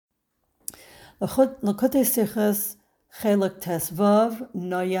L'kutei Sichos, Chelek Tesvav,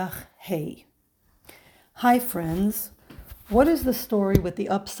 Noach Hey. Hi friends, what is the story with the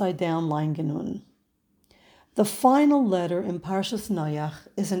upside-down line Genun? The final letter in Parshas Noach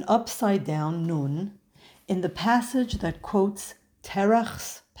is an upside-down Nun in the passage that quotes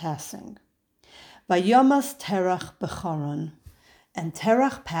Terach's passing. Vayamas Terach b'Charan, and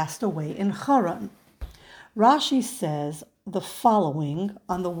Terach passed away in Charan. Rashi says the following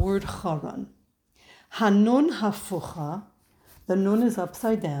on the word Charan. Hanun hafucha, the nun is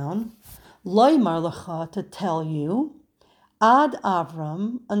upside down, loymar lecha, to tell you, ad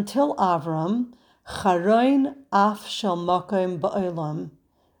Avram, until Avram, charoin af shel makom ba'olam,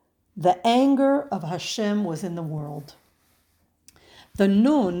 the anger of Hashem was in the world. The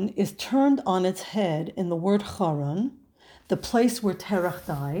nun is turned on its head in the word Charan, the place where Terach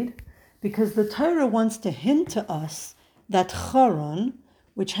died, because the Torah wants to hint to us that Charan,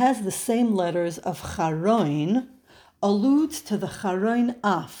 which has the same letters of Charoin, alludes to the Charoin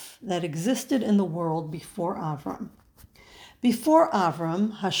Af that existed in the world before Avram. Before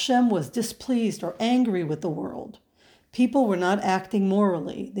Avram, Hashem was displeased or angry with the world. People were not acting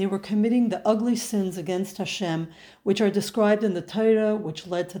morally. They were committing the ugly sins against Hashem, which are described in the Torah, which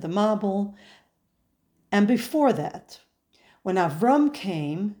led to the Mabul. And before that, when Avram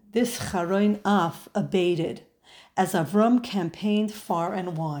came, this Charoin Af abated, as Avram campaigned far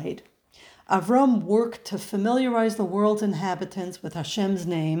and wide. Avram worked to familiarize the world's inhabitants with Hashem's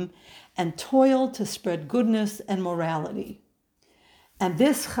name and toiled to spread goodness and morality. And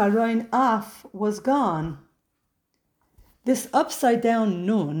this Charoin Af was gone. This upside-down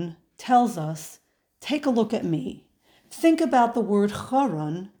nun tells us, take a look at me. Think about the word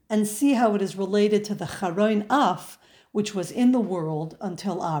Charan and see how it is related to the Charoin Af, which was in the world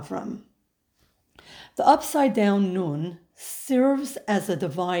until Avram. The upside-down nun serves as a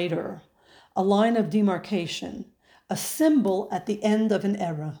divider, a line of demarcation, a symbol at the end of an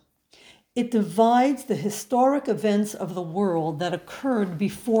era. It divides the historic events of the world that occurred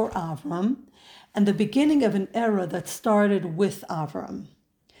before Avram and the beginning of an era that started with Avram.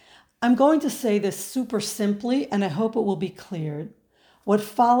 I'm going to say this super simply, and I hope it will be cleared. What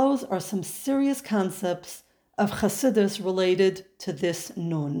follows are some serious concepts of Chassidus related to this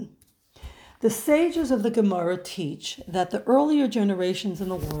nun. The sages of the Gemara teach that the earlier generations in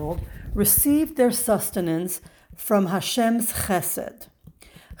the world received their sustenance from Hashem's chesed.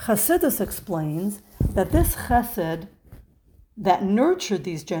 Chassidus explains that this chesed that nurtured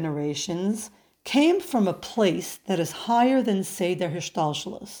these generations came from a place that is higher than Seder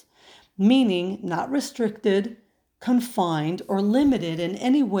Hishtalshelus, meaning not restricted, confined, or limited in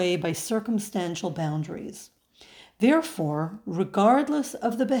any way by circumstantial boundaries. Therefore, regardless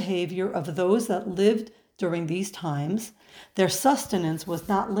of the behavior of those that lived during these times, their sustenance was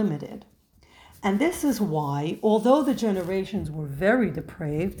not limited. And this is why, although the generations were very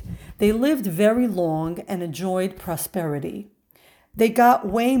depraved, they lived very long and enjoyed prosperity. They got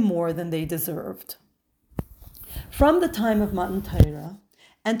way more than they deserved. From the time of Matan Torah,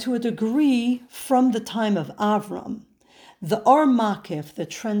 and to a degree from the time of Avram, the Or Makif, the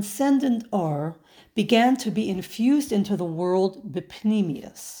transcendent Or, began to be infused into the world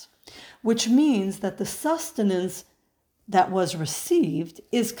b'pnimius, which means that the sustenance that was received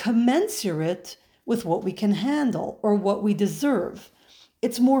is commensurate with what we can handle or what we deserve.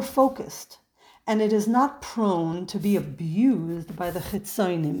 It's more focused, and it is not prone to be abused by the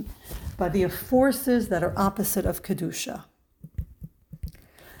chitzonim, by the forces that are opposite of Kedusha.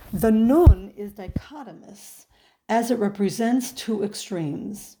 The nun is dichotomous as it represents two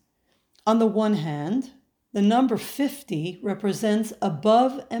extremes. On the one hand, the number 50 represents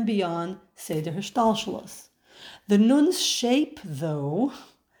above and beyond Seder Hishtalshelus. The nun's shape, though,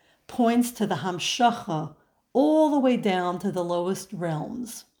 points to the Hamshacha all the way down to the lowest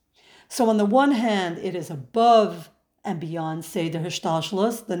realms. So on the one hand, it is above and beyond Seder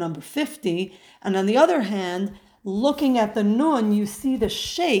Hishtalshelus, the number 50, and on the other hand, looking at the nun, you see the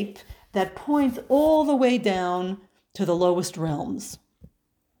shape that points all the way down to the lowest realms.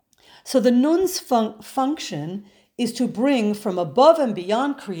 So the nun's function is to bring from above and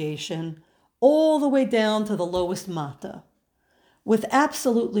beyond creation all the way down to the lowest mata, with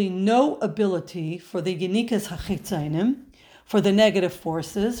absolutely no ability for the yinikas hachitzonim, for the negative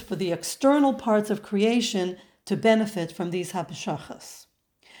forces, for the external parts of creation to benefit from these hamshachas.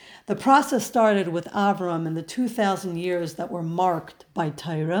 The process started with Avram in the 2,000 years that were marked by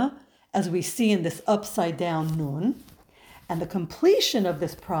Torah, as we see in this upside-down nun, and the completion of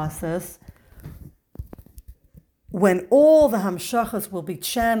this process, when all the hamshachas will be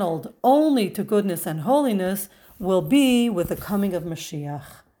channeled only to goodness and holiness, will be with the coming of Mashiach,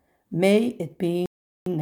 May it be